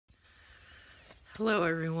Hello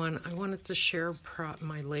everyone. I wanted to share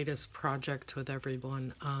my latest project with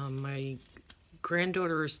everyone. My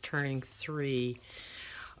granddaughter is turning 3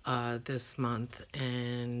 this month,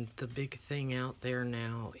 and the big thing out there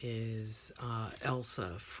now is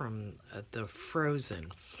Elsa from the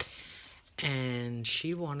Frozen. And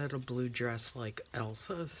she wanted a blue dress like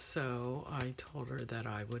Elsa, so I told her that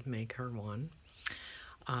I would make her one.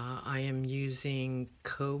 I am using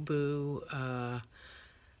Kobu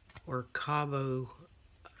or Cabo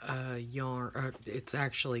yarn. It's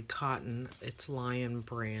actually cotton. It's Lion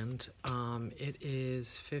brand. It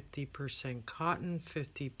is 50% cotton,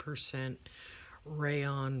 50%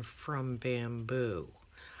 rayon from bamboo.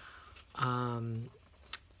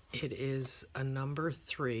 It is a number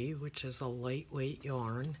 3, which is a lightweight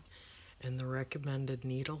yarn, and the recommended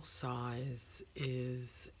needle size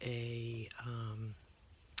is a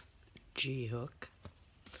G hook,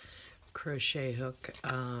 crochet hook.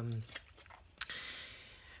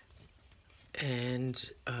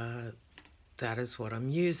 And that is what I'm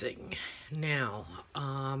using. Now,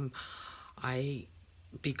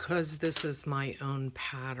 because this is my own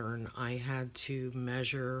pattern, I had to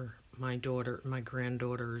measure my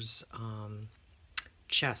granddaughter's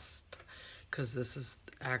chest, because this is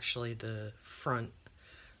actually the front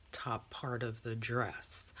top part of the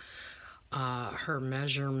dress. Her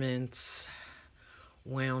measurements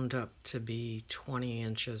wound up to be 20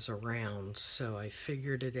 inches around, so I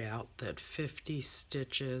figured it out that 50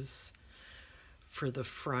 stitches for the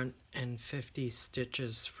front and 50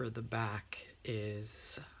 stitches for the back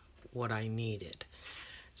is what I needed.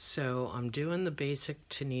 So I'm doing the basic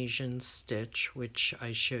Tunisian stitch, which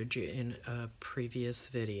I showed you in a previous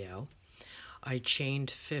video. I chained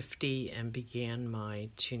 50 and began my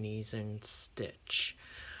Tunisian stitch.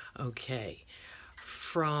 Okay.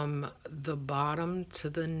 From the bottom to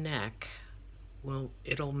the neck,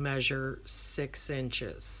 it'll measure 6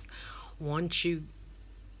 inches. Once you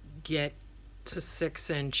get to 6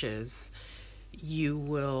 inches, you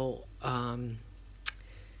will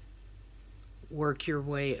work your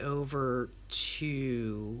way over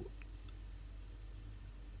to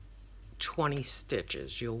 20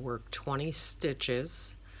 stitches. You'll work 20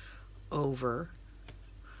 stitches over,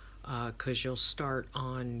 because you'll start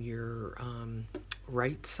on your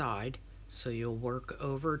right side, so you'll work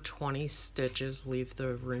over 20 stitches, leave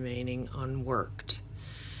the remaining unworked.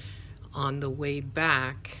 On the way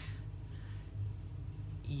back,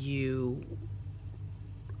 you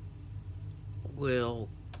will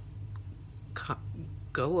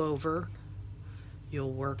go over,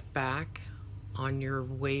 you'll work back. On your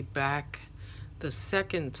way back the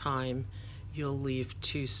second time, you'll leave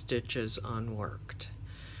 2 stitches unworked.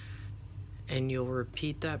 And you'll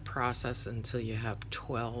repeat that process until you have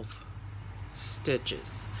 12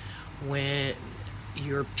 stitches. When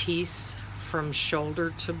your piece from shoulder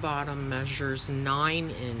to bottom measures 9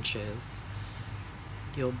 inches,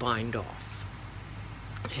 you'll bind off.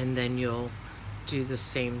 And then you'll do the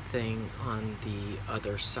same thing on the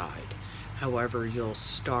other side. However, you'll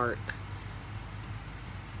start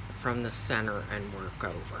from the center and work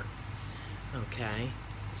over. Okay,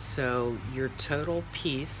 so your total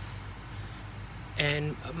piece.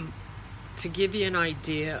 And to give you an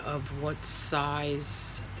idea of what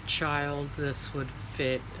size child this would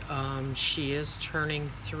fit, she is turning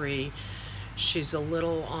 3. She's a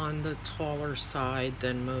little on the taller side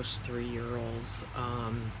than most 3-year-olds.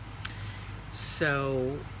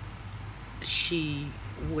 So she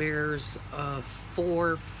wears a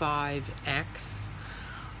 4-5X.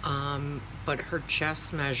 But her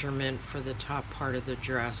chest measurement for the top part of the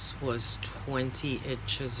dress was 20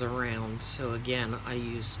 inches around. So again, I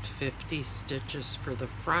used 50 stitches for the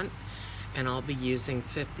front, and I'll be using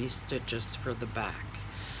 50 stitches for the back.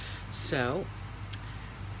 So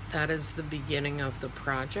that is the beginning of the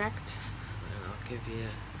project, and I'll give you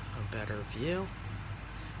a better view.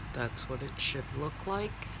 That's what it should look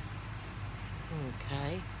like.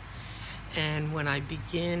 Okay, and when I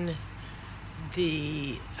begin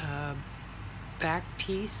the back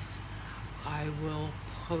piece, I will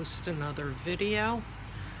post another video.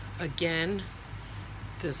 Again,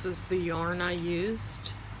 this is the yarn I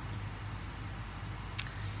used.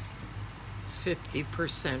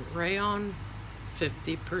 50% rayon,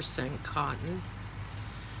 50% cotton.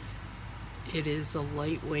 It is a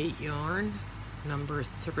lightweight yarn, number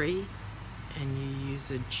 3, and you use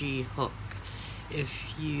a G hook. If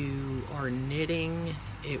you are knitting,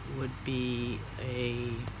 it would be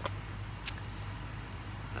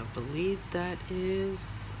I believe that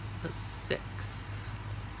is a 6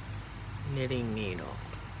 knitting needle.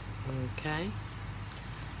 Okay.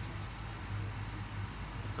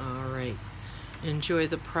 All right. enjoy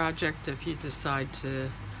the project if you decide to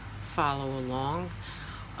follow along.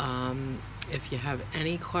 If you have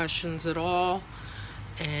any questions at all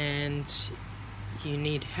and you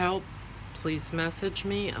need help, please message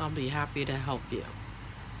me. I'll be happy to help you.